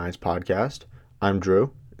Science Podcast. I'm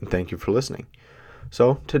Drew, and thank you for listening.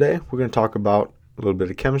 So, today we're going to talk about a little bit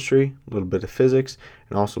of chemistry, a little bit of physics,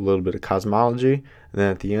 and also a little bit of cosmology. And then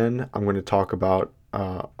at the end, I'm going to talk about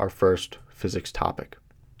our first physics topic.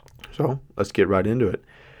 So, let's get right into it.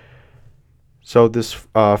 So, this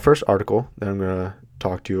first article that I'm going to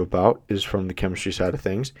talk to you about is from the chemistry side of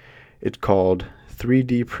things. It's called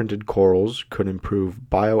 3D Printed Corals Could Improve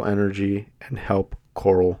Bioenergy and Help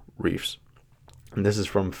Coral Reefs. And this is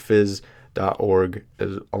from phys.org,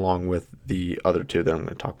 along with the other two that I'm going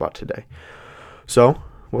to talk about today. So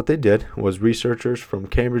what they did was researchers from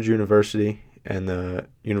Cambridge University and the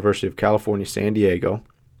University of California, San Diego,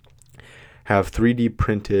 have 3D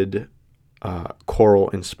printed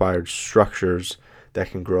coral-inspired structures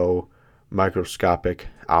that can grow microscopic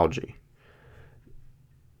algae.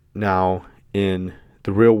 Now, in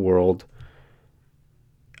the real world,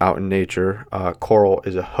 out in nature, coral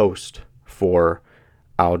is a host for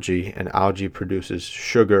algae, and algae produces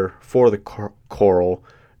sugar for the coral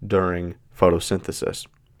during photosynthesis.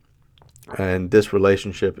 And this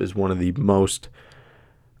relationship is one of the most,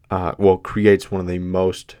 creates one of the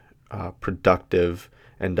most productive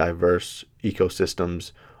and diverse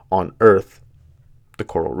ecosystems on Earth, the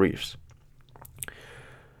coral reefs.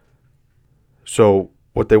 So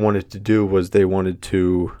what they wanted to do was they wanted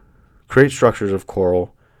to create structures of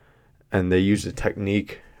coral, and they used a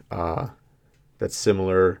technique that's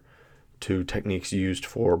similar to techniques used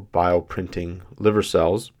for bioprinting liver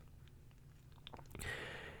cells.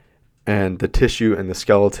 And the tissue and the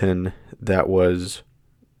skeleton that was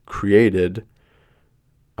created,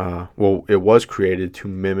 it was created to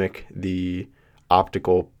mimic the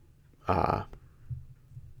optical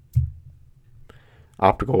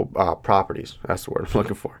properties. That's the word I'm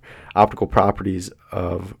looking for. Optical properties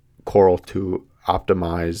of coral to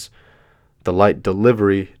optimize the light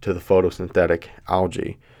delivery to the photosynthetic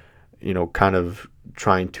algae, kind of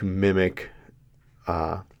trying to mimic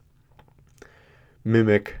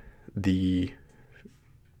the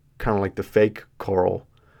kind of like the fake coral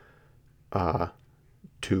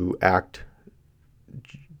to act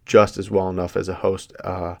just as well enough as a host,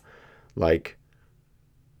 like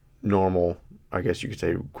normal, I guess you could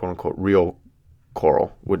say, quote unquote, real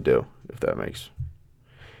coral would do, if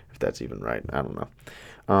that's even right. I don't know.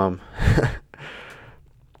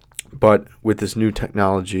 But with this new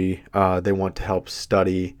technology, they want to help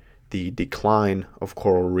study the decline of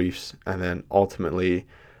coral reefs, and then ultimately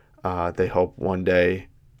they hope one day,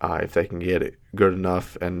 if they can get it good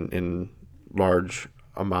enough and in large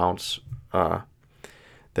amounts,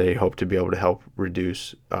 they hope to be able to help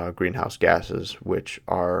reduce greenhouse gases, which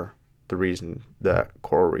are the reason that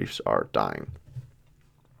coral reefs are dying.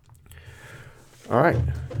 All right,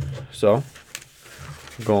 so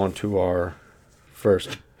going to our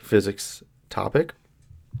first physics topic.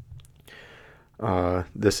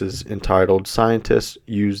 This is entitled "Scientists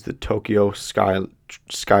Use the Tokyo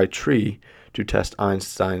Sky Tree to Test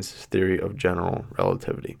Einstein's Theory of General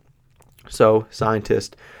Relativity." So,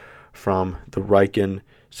 scientists from the Riken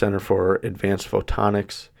Center for Advanced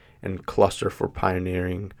Photonics and Cluster for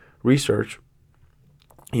Pioneering Research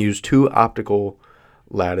used two optical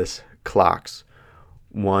lattice clocks,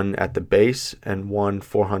 one at the base and one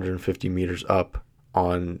 450 meters up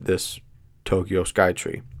on this Tokyo Sky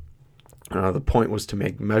Tree. The point was to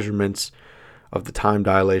make measurements of the time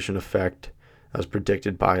dilation effect as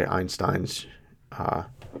predicted by Einstein's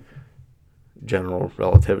general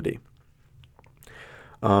relativity.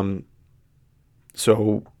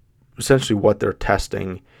 So essentially what they're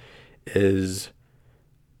testing is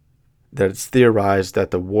that it's theorized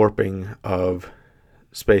that the warping of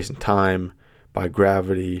space and time by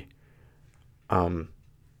gravity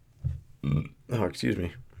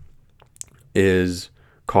is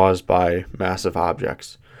caused by massive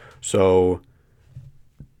objects. So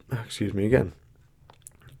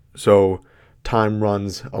time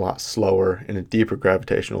runs a lot slower in a deeper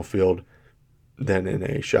gravitational field than in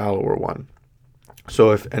a shallower one.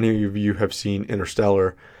 So if any of you have seen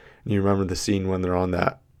Interstellar, and you remember the scene when they're on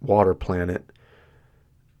that water planet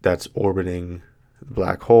that's orbiting the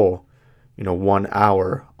black hole, 1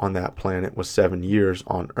 hour on that planet was 7 years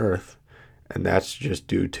on Earth. And that's just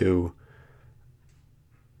due to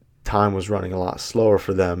time was running a lot slower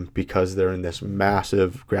for them because they're in this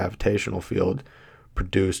massive gravitational field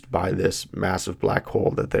produced by this massive black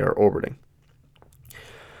hole that they are orbiting.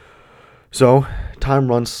 So time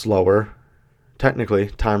runs slower. Technically,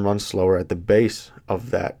 time runs slower at the base of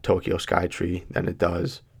that Tokyo Sky Tree than it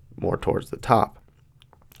does more towards the top.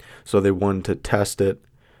 So they wanted to test it.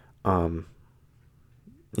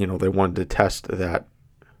 They wanted to test that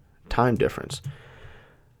time difference.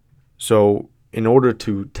 So in order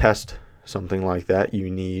to test something like that, you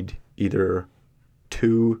need either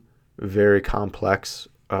two very complex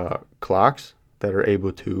clocks that are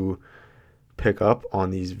able to pick up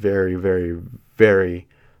on these very, very, very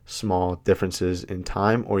small differences in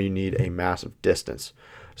time, or you need a massive distance.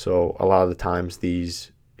 So a lot of the times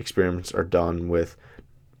these experiments are done with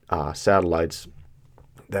satellites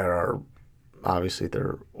that are obviously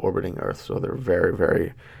they're orbiting Earth, so they're very,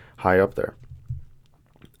 very high up there.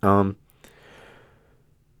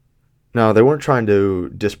 Now, they weren't trying to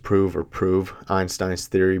disprove or prove Einstein's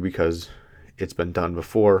theory because it's been done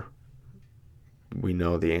before. We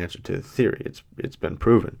know the answer to the theory. It's been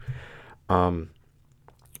proven.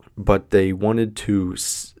 But they wanted to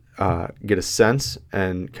get a sense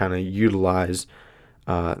and kind of utilize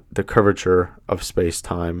the curvature of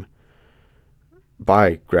space-time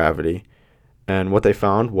by gravity. And what they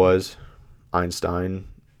found was Einstein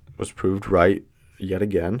was proved right yet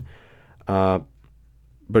again.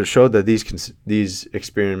 But it showed that these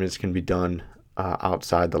experiments can be done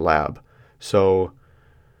outside the lab. So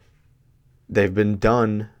they've been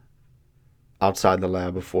done outside the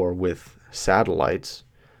lab before with satellites,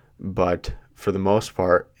 but for the most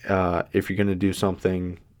part, if you're going to do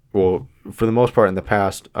something, well, for the most part in the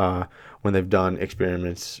past, when they've done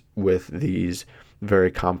experiments with these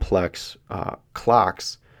very complex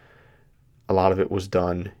clocks, a lot of it was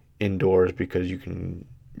done indoors because you can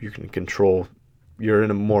control. You're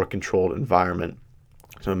in a more controlled environment,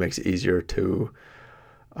 so it makes it easier to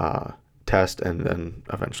test and then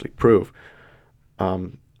eventually prove.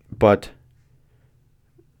 But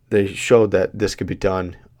they showed that this could be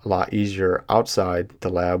done a lot easier outside the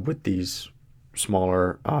lab with these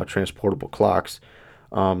smaller transportable clocks.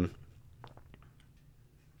 And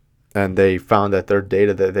they found that their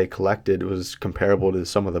data that they collected was comparable to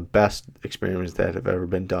some of the best experiments that have ever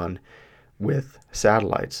been done with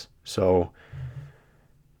satellites. So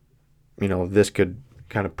this could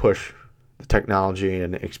kind of push the technology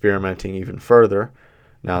and experimenting even further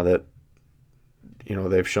now that,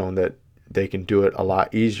 they've shown that they can do it a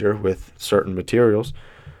lot easier with certain materials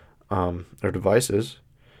or devices.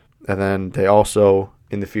 And then they also,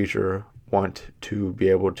 in the future, want to be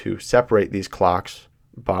able to separate these clocks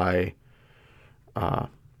by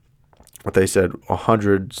what they said,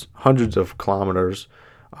 hundreds of kilometers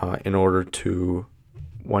in order to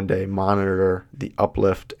one day monitor the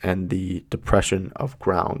uplift and the depression of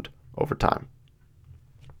ground over time.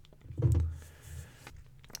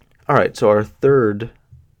 All right, so our third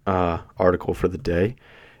article for the day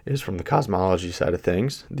is from the cosmology side of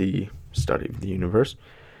things, the study of the universe.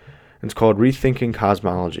 And it's called Rethinking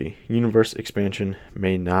Cosmology. Universe expansion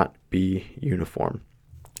may not be uniform.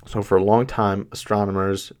 So for a long time,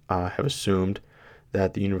 astronomers have assumed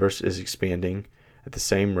that the universe is expanding at the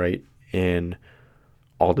same rate in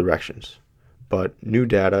all directions. But new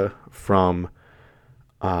data from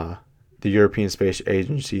the European Space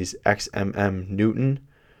Agency's XMM Newton,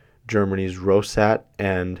 Germany's Rosat,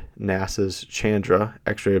 and NASA's Chandra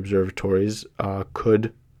X-ray observatories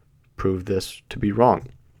could prove this to be wrong.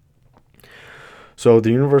 So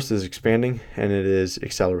the universe is expanding and it is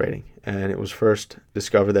accelerating. And it was first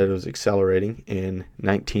discovered that it was accelerating in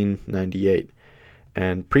 1998.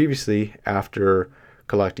 And previously, after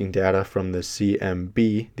collecting data from the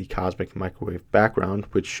CMB, the Cosmic Microwave Background,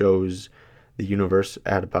 which shows the universe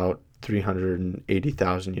at about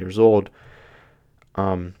 380,000 years old,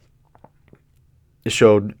 it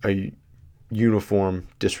showed a uniform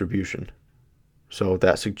distribution. So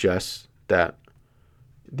that suggests that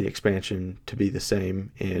the expansion to be the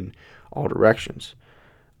same in all directions.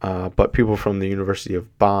 But people from the University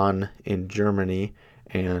of Bonn in Germany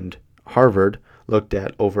and Harvard looked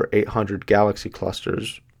at over 800 galaxy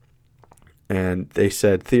clusters, and they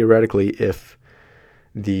said theoretically if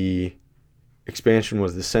the expansion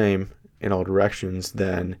was the same in all directions,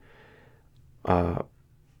 then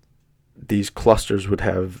these clusters would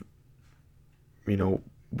have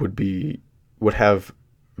would have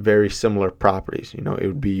very similar properties. It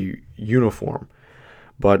would be uniform.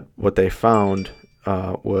 But what they found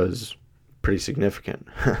was pretty significant.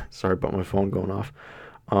 Sorry about my phone going off.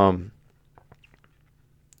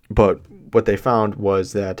 But what they found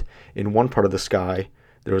was that in one part of the sky,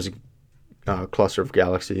 there was a cluster of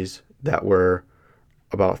galaxies that were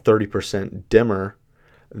about 30% dimmer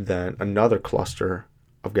than another cluster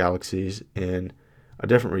of galaxies in a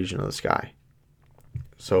different region of the sky.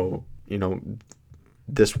 So,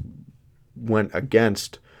 this went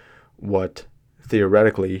against what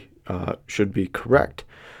theoretically should be correct.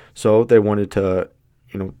 So they wanted to,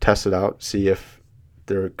 test it out, see if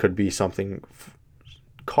there could be something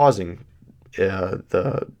causing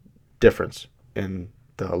the difference in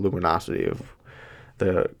the luminosity of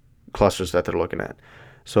the clusters that they're looking at.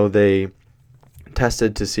 So they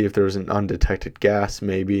tested to see if there was an undetected gas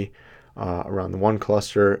maybe around the one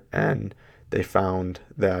cluster, and they found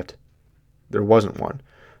that there wasn't one.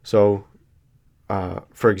 So,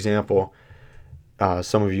 for example,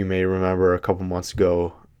 some of you may remember a couple months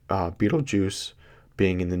ago Betelgeuse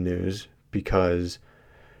being in the news because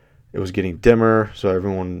it was getting dimmer, so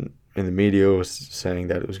everyone in the media was saying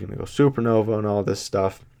that it was going to go supernova and all this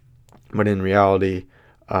stuff. But in reality,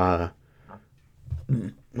 there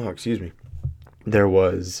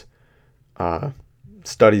was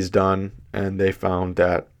studies done, and they found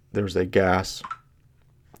that there was a gas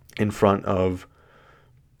in front of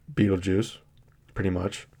Betelgeuse, pretty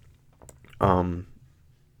much.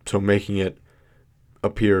 So making it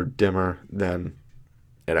appear dimmer than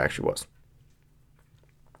it actually was.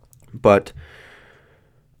 But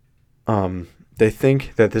they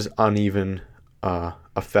think that this uneven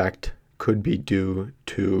effect could be due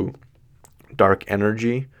to dark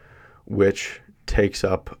energy, which takes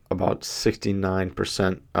up about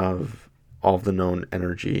 69% of all of the known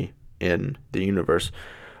energy in the universe.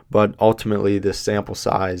 But ultimately, the sample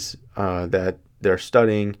size that they're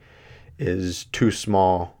studying is too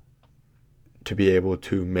small to be able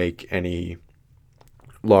to make any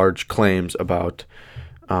large claims about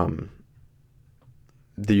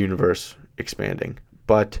the universe expanding.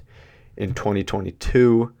 But in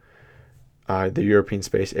 2022, the European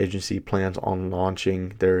Space Agency plans on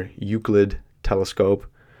launching their Euclid telescope.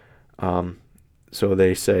 So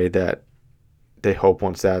they say that they hope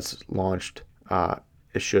once that's launched,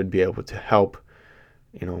 it should be able to help,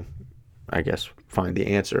 I guess, find the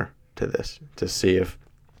answer to this, to see if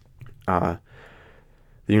the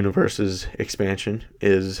universe's expansion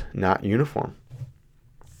is not uniform.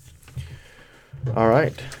 All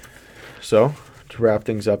right. So to wrap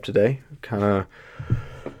things up today,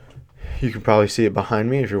 you can probably see it behind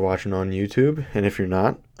me if you're watching on YouTube, and if you're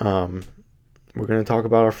not, we're going to talk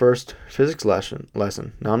about our first physics lesson.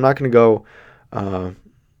 Now, I'm not going to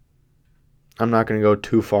go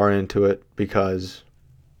too far into it because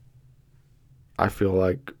I feel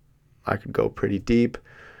like I could go pretty deep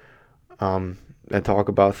and talk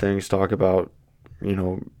about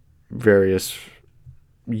various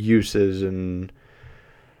uses and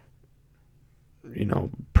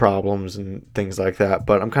problems and things like that.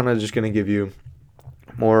 But I'm kind of just going to give you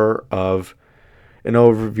more of an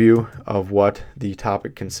overview of what the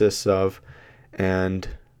topic consists of, and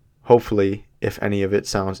hopefully if any of it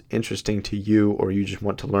sounds interesting to you or you just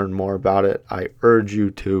want to learn more about it, I urge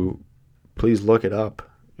you to please look it up.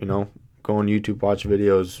 Go on YouTube, watch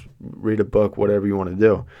videos, read a book, whatever you want to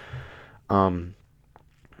do.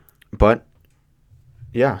 But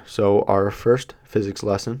yeah, so our first physics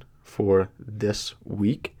lesson for this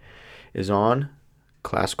week is on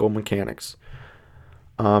classical mechanics.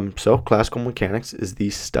 So classical mechanics is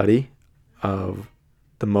the study of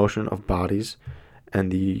the motion of bodies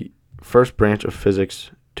and the first branch of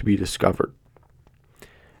physics to be discovered.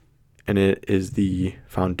 And it is the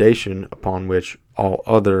foundation upon which all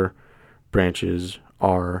other branches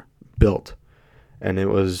are built. And it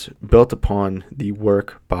was built upon the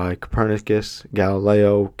work by Copernicus,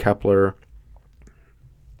 Galileo, Kepler,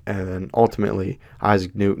 and then ultimately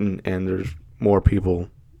Isaac Newton, and there's more people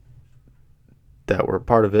that were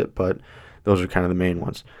part of it, but those are kind of the main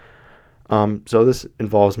ones. So this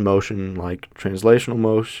involves motion like translational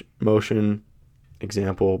motion,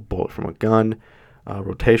 example, bullet from a gun,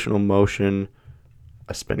 rotational motion,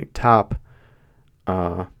 a spinning top,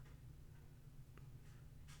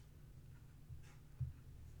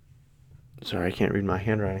 sorry, I can't read my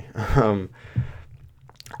handwriting.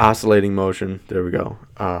 Oscillating motion, there we go.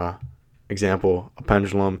 Example, a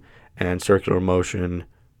pendulum, and circular motion,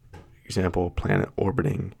 example, planet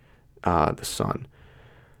orbiting the sun.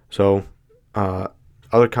 So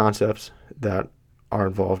other concepts that are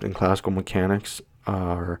involved in classical mechanics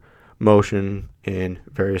are motion in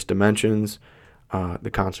various dimensions, the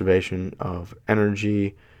conservation of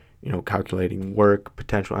energy, calculating work,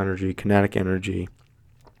 potential energy, kinetic energy,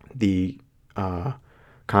 the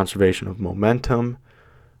conservation of momentum,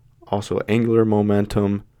 also angular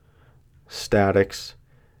momentum, statics,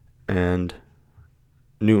 and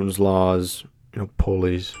Newton's laws,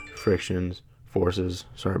 pulleys, frictions, forces.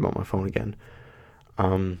 Sorry about my phone again.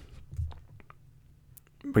 But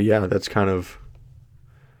yeah, that's kind of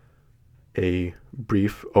a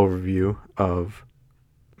brief overview of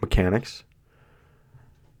mechanics.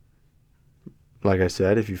 Like I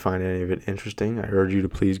said, if you find any of it interesting, I urge you to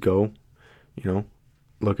please go,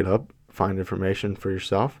 look it up, find information for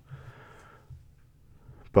yourself.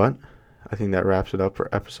 But I think that wraps it up for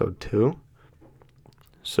episode 2.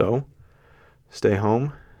 So, stay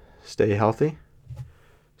home, stay healthy.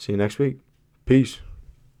 See you next week. Peace.